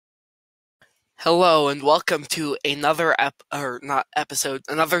Hello and welcome to another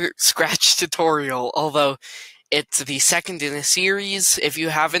another Scratch tutorial, although it's the second in a series. If you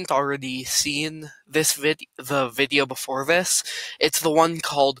haven't already seen the video before this, it's the one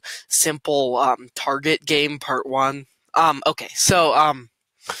called Simple Target Game Part 1.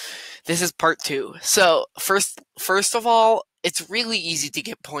 This is Part 2. So, first of all, it's really easy to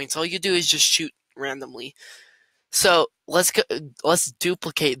get points. All you do is just shoot randomly. So, let's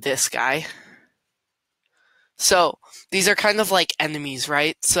duplicate this guy. So these are kind of like enemies,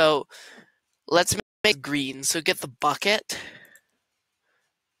 right? So let's make green. So get the bucket,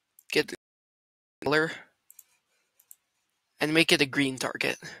 get the color, and make it a green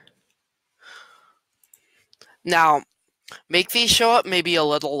target. Now, make these show up maybe a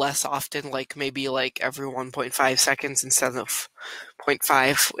little less often, like maybe like every 1.5 seconds instead of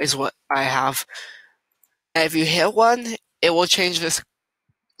 0.5 is what I have. And if you hit one, it will change this.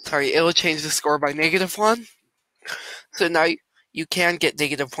 Sorry, it will change the score by -1. So now you can get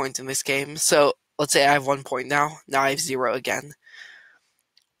negative points in this game. So let's say I have 1 point now. Now I have 0 again.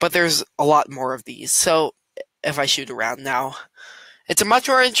 But there's a lot more of these. So if I shoot around now, it's a much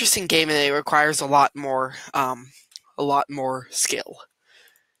more interesting game and it requires a lot more skill.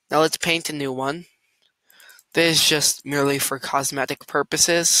 Now let's paint a new one. This is just merely for cosmetic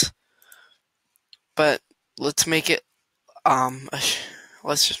purposes. But let's make it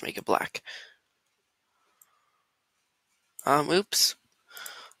let's just make it black. Oops.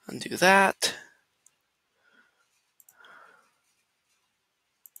 Undo that.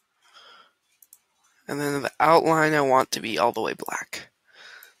 And then the outline I want to be all the way black.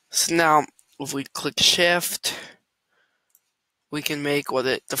 So now, if we click Shift, we can make what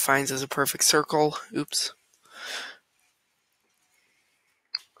it defines as a perfect circle. Oops.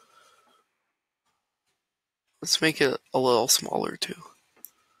 Let's make it a little smaller too.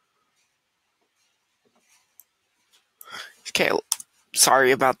 Okay,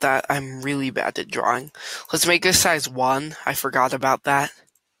 sorry about that. I'm really bad at drawing. Let's make this size 1. I forgot about that.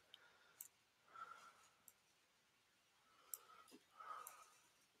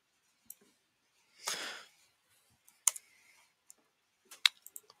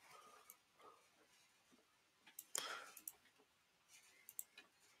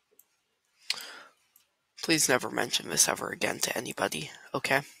 Please never mention this ever again to anybody,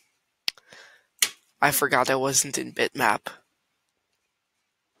 okay? I forgot I wasn't in bitmap.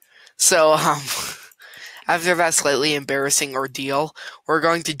 So, after that slightly embarrassing ordeal, we're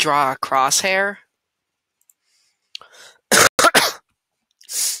going to draw a crosshair.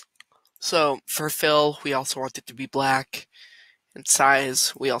 So, for fill, we also want it to be black. And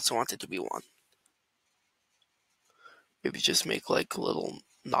size, we also want it to be 1. Maybe just make like little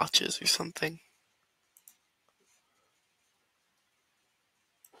notches or something.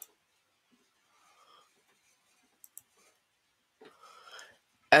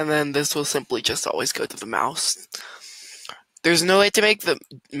 And then this will simply just always go to the mouse. There's no way to make the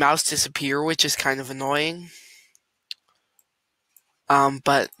mouse disappear, which is kind of annoying.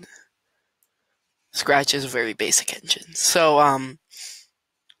 But Scratch is a very basic engine. So,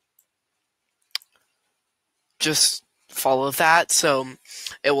 just follow that. So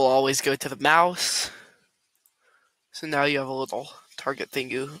it will always go to the mouse. So now you have a little target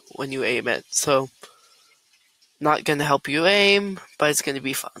thing when you aim it. So not going to help you aim, but it's going to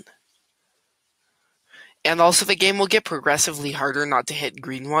be fun. And also the game will get progressively harder not to hit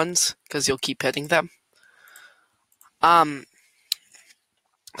green ones, because you'll keep hitting them. Now,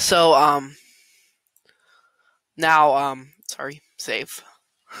 sorry, save.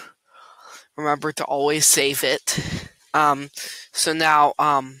 Remember to always save it. So now,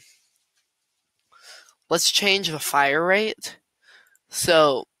 let's change the fire rate.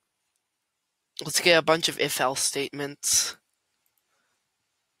 So, let's get a bunch of if-else statements.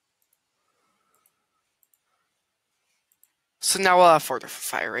 So now we'll have 4 different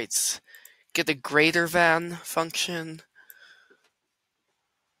fire rates. Get a greater than function.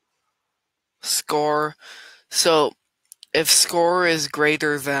 Score. So, if score is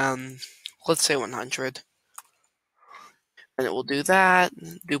greater than, let's say 100, and it will do that,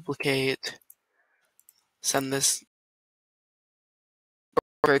 duplicate, send this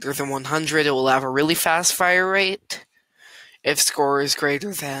greater than 100, it will have a really fast fire rate. If score is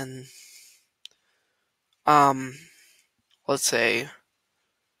greater than, let's say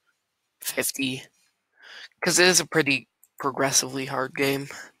 50, because it is a pretty progressively hard game.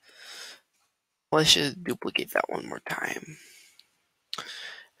 Let's just duplicate that one more time.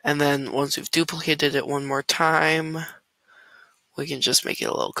 And then once we've duplicated it one more time, we can just make it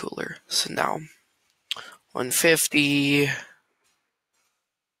a little cooler. So now 150,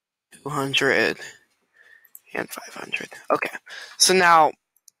 200, and 500. Okay, so now,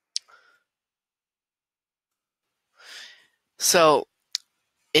 so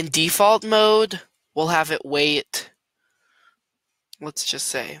in default mode, we'll have it wait, let's just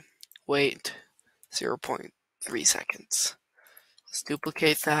say, wait 0.3 seconds. Let's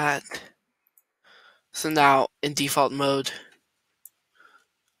duplicate that. So now, in default mode,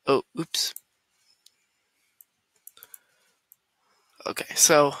 oh, oops. Okay,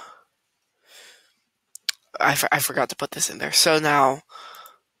 so I forgot to put this in there. So now,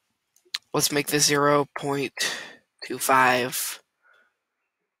 let's make this 0.25.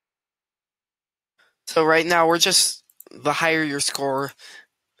 So right now, we're just, the higher your score,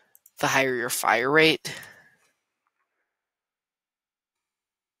 the higher your fire rate.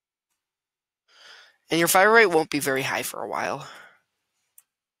 And your fire rate won't be very high for a while.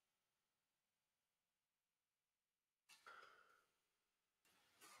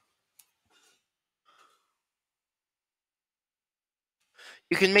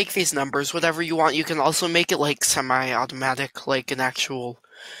 You can make these numbers whatever you want. You can also make it like semi-automatic, like an actual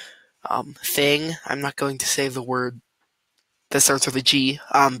thing. I'm not going to say the word that starts with a G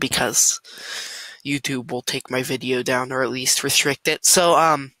because YouTube will take my video down or at least restrict it.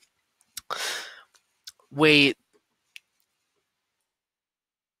 So wait,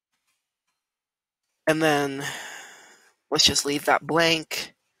 and then let's just leave that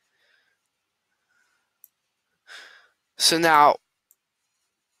blank. So now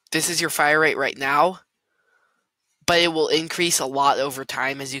this is your fire rate right now, but it will increase a lot over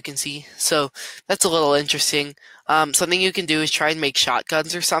time, as you can see. So that's a little interesting. Something you can do is try and make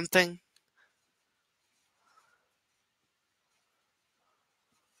shotguns or something.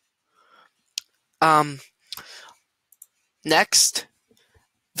 Next,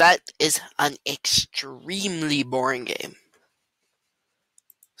 that is an extremely boring game.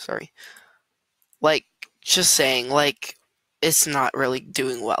 Sorry. Like, just saying, like, it's not really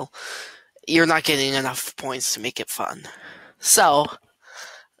doing well. You're not getting enough points to make it fun. So,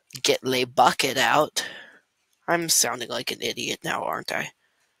 get Lay Bucket out. I'm sounding like an idiot now, aren't I?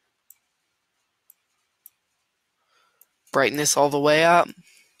 Brightness all the way up.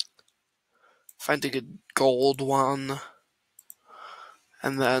 Find a good gold one.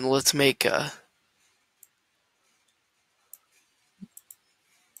 And then let's make a...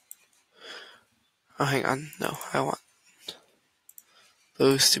 Oh, hang on. No, I want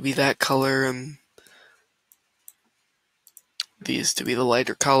those to be that color and these to be the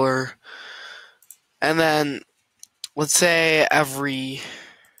lighter color. And then, let's say every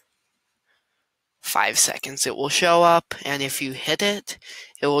 5 seconds it will show up, and if you hit it,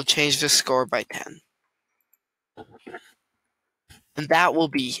 it will change the score by 10. And that will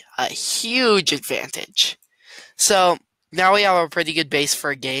be a huge advantage. So, now we have a pretty good base for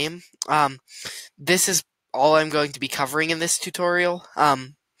a game. This is all I'm going to be covering in this tutorial.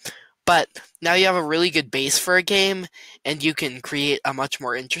 But now you have a really good base for a game, and you can create a much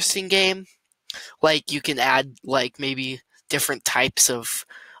more interesting game. Like, you can add, like, maybe different types of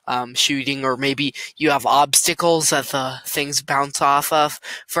shooting, or maybe you have obstacles that the things bounce off of.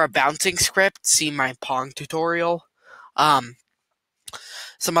 For a bouncing script, see my Pong tutorial.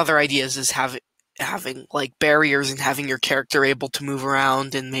 Some other ideas is having like barriers and having your character able to move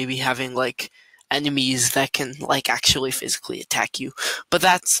around, and maybe having like enemies that can like actually physically attack you. But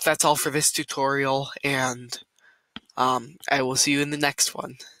that's all for this tutorial, and I will see you in the next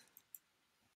one.